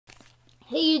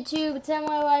Hey YouTube, it's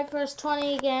NYY First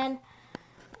 20 again,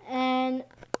 and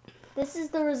this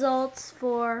is the results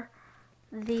for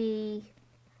the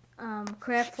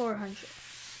Kraft 400.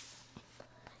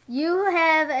 You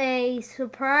have a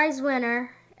surprise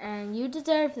winner, and you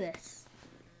deserve this.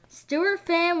 Stewart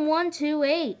Fan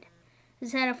 128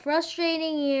 has had a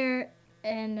frustrating year,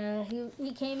 and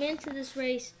he came into this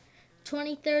race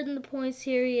 23rd in the points.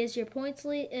 Here he is, your points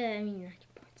lead.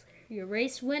 Your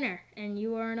race winner, and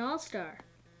you are an all-star.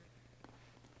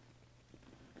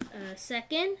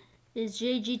 Second is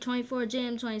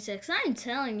JG24JM26. I'm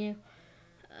telling you,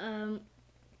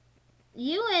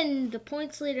 you and the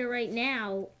points leader right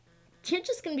now, you're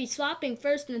just going to be swapping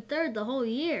first and third the whole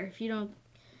year if you don't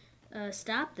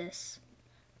stop this.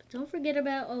 But don't forget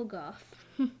about Ogoff.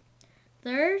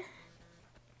 Third,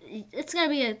 it's going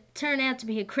to turn out to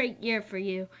be a great year for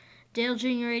you. Dale Jr.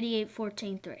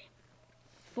 88-14-3.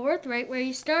 Fourth, right where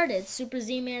you started, Super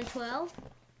Z-Man 12.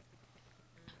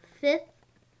 Fifth,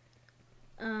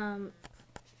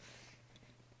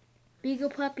 Beagle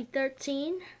Puppy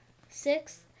 13.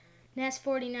 Sixth, Nest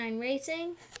 49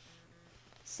 Racing.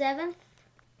 Seventh,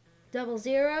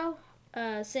 00,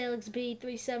 Salix B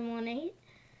 3718.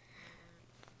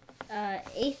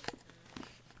 Eighth,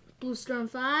 Blue Storm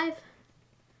 5.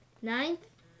 Ninth,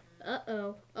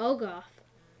 Ogoff.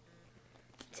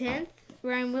 10th,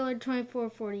 Ryan Willard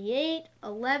 2448.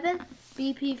 11th,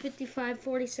 BP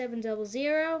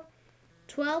 554700.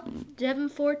 12th, Devon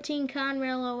 14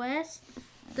 Conrail OS.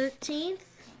 13th,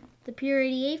 the Pure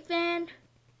 88 Fan.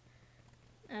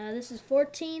 This is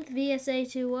 14th,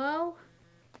 VSA 20.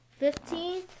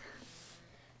 15th,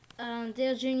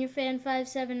 Dale Jr. Fan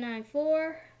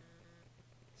 5794.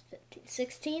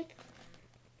 16th,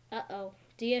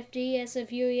 DFD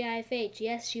SFU EIFH.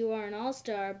 Yes, you are an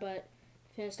all-star, but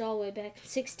finished all the way back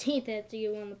 16th after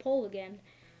you won the pole again.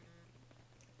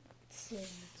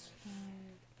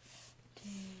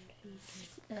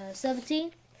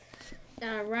 17th,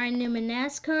 Ryan Newman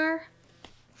NASCAR.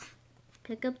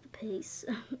 Pick up the pace.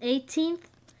 18th,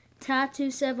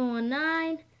 Tatu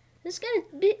 719. This is going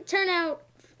to turn out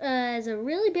as a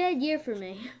really bad year for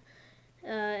me.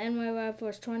 NYY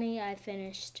Force 20, I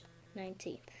finished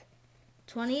 19th.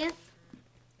 20th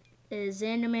is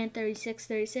Xanderman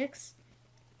 3636.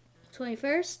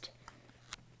 21st,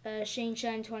 Shane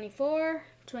Shine 24.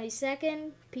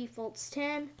 22nd, P Fultz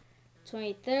 10.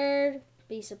 23rd,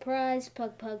 Be Surprised,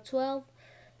 Pug Pug 12.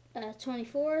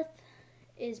 24th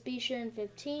is B Sharon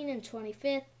 15, and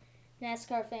 25th,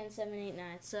 NASCAR Fan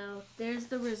 789. So there's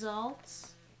the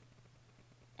results,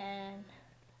 and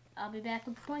I'll be back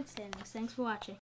with the point standings. Thanks for watching.